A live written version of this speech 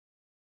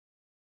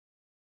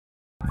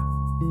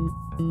Hi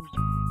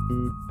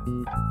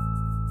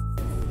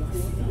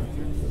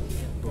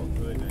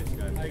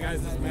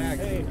guys, this is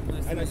Max. Hey,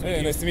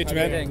 Nice to meet you,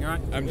 man.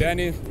 Right? I'm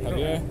Danny.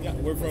 Javier. Yeah,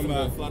 we're from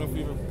Flat Out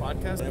Fever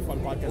Podcast, a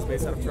fun podcast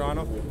based out of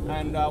Toronto,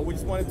 and we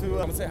just wanted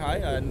to say hi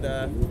and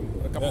a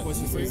couple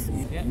questions, please.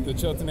 Yeah. The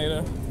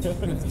Chiltonator.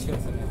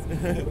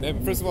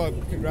 First of all,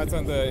 congrats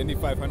on the Indy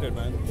 500,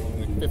 man.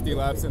 Like 50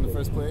 laps in the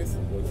first place.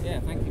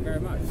 Yeah, thank you very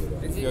much.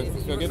 Is it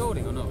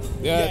recording or not?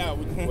 Yeah.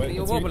 But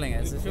you're wobbling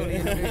it, so surely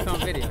you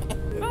can't video.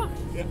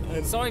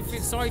 Sorry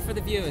for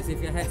the viewers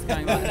if your head's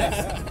going like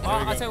this.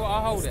 I'll tell you what,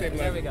 I'll hold it.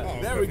 There we go.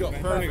 There we go.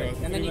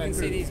 Perfect. And then you can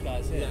see these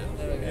guys. Yeah.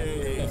 There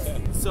we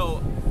go.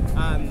 So,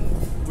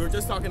 we were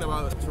just talking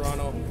about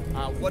Toronto.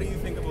 What do you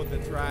think about the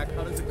track?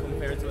 How does it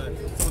compare to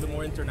some of the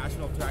more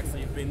international tracks that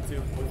you've been to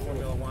with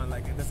Formula One?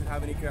 Like, does it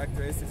have any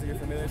characteristics that you're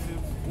familiar to?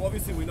 Well,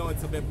 obviously, we know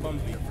it's a bit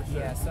bumpy, for sure.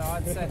 Yeah, so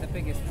I'd say the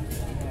biggest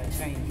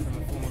change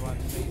from a Formula One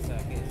street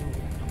circuit is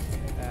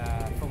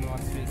Formula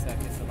One street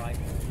circuits are like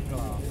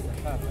glass.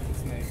 They're perfectly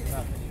smooth,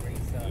 perfectly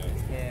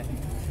resurfaced. Here,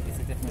 it's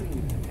a different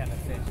kettle of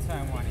fish.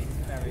 Turn one is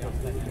very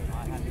unpleasant.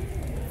 I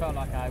felt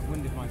like I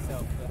wounded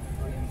myself,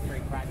 but in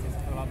free practice, I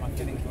feel like my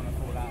fillings want to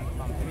fall out of the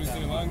pump.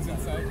 Bruising your lungs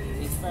inside?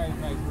 It's very,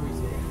 very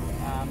bruising.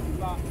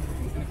 But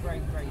it's in a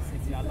great, great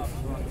city. I love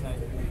Toronto.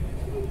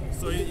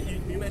 So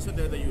you mentioned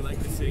there that you like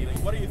the city.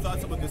 Like, what are your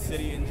thoughts about the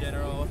city in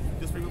general?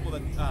 Just for people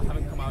that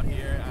haven't come out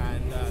here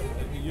and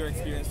your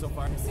experience so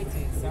far? The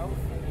city itself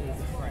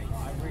is great.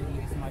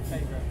 It's my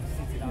favourite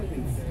city that I've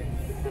been to in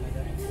Canada.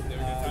 Did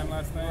we get time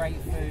last night?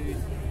 Great food.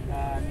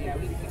 Yeah,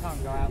 we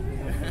can't go out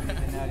because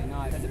it's an early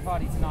night. There's a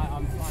party tonight.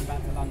 I'm flying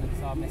back to London,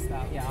 so I missed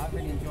out. Yeah, I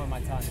really enjoy my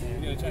time here.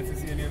 You had a chance to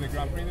see any of the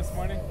Grand Prix this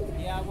morning?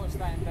 Yeah, I watched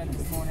that in bed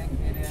this morning.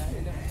 It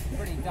looked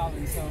pretty dull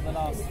until the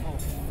last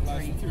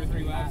two or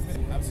three laps.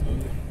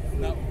 Absolutely.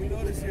 Now, we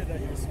noticed here that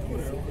your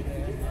scooter over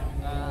there,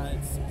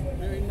 it's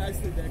very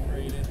nicely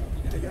decorated.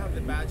 You have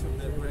the badge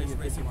of the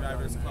Racing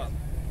Drivers Club.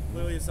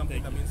 Clearly it's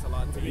something that means a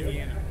lot to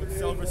you. With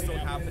Silverstone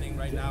happening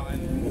right now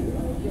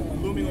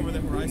and looming over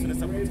the horizon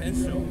is a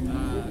potential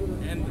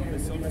end of the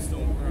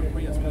Silverstone Grand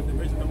Prix, as the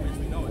British Grand Prix as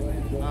we know it.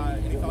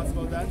 Any thoughts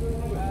about that?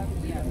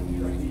 Yeah, the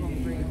British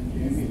Grand Prix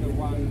is the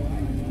one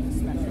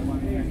special one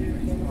for every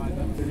British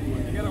driver.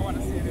 You're going to want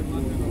to see it in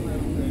London a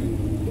little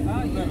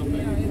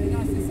bit. Yeah, it'd be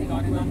nice to see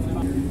that in London.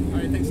 All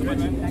right, thanks so much.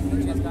 Thank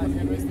you, cheers guys.